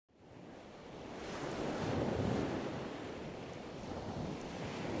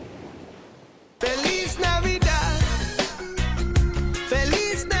Feliz Navidad,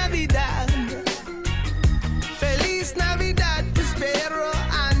 Feliz Navidad, Feliz Navidad, prospero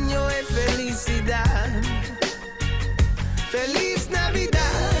año de felicidad. Feliz Navidad,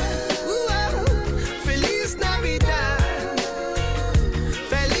 Feliz Navidad,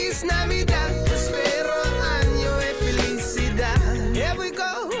 Feliz Navidad, prospero año de felicidad. Here we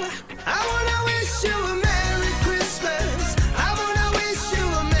go. I wanna wish you a Merry Christmas. I wanna wish you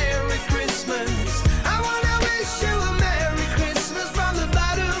a Merry Christmas. I wanna wish you a Merry Christmas from the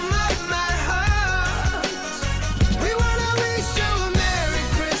bottom of my heart. We wanna wish you a Merry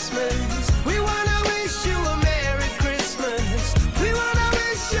Christmas. We wanna wish you a Merry Christmas. We wanna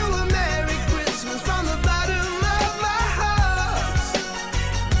wish you a Merry Christmas from the bottom of our hearts.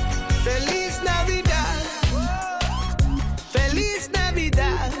 Feliz Navidad, Feliz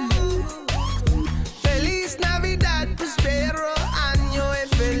Navidad, Feliz Navidad, prospero año de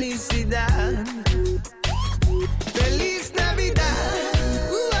felicidad. Feliz Navidad,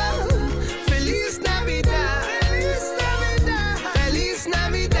 Feliz Navidad, Feliz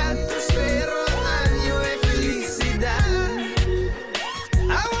Navidad, prospero año de felicidad.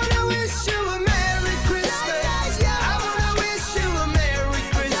 I wanna wish you a Merry Christmas. I wanna wish you a Merry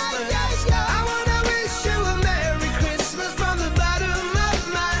Christmas. I wanna wish you a Merry Christmas from the bottom of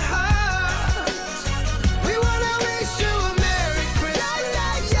my heart. We wanna wish you a Merry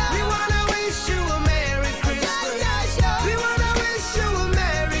Christmas. We wanna wish you a Merry Christmas. We wanna wish you a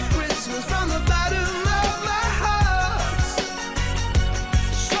Merry Christmas from the bottom of my heart.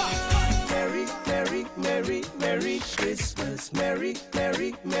 Merry, Merry, Merry, Merry Christmas. Merry, Merry,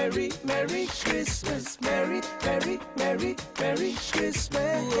 Merry, Merry Christmas. Merry, Merry, Merry, Merry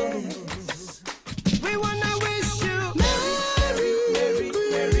Christmas.